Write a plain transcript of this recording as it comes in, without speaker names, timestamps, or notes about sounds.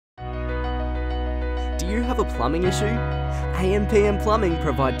Do you have a plumbing issue? AMPM Plumbing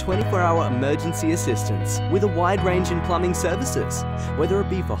provide 24-hour emergency assistance with a wide range in plumbing services, whether it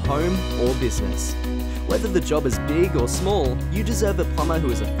be for home or business. Whether the job is big or small, you deserve a plumber who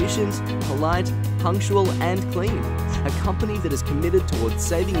is efficient, polite, punctual and clean. A company that is committed towards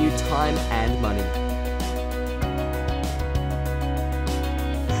saving you time and money.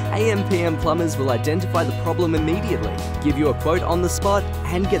 AMPM plumbers will identify the problem immediately, give you a quote on the spot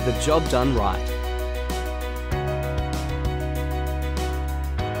and get the job done right.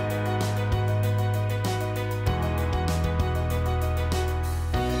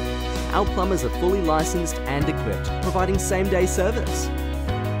 Our plumbers are fully licensed and equipped, providing same-day service.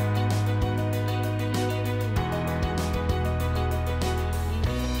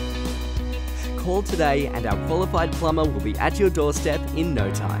 Call today and our qualified plumber will be at your doorstep in no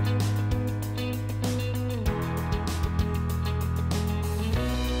time.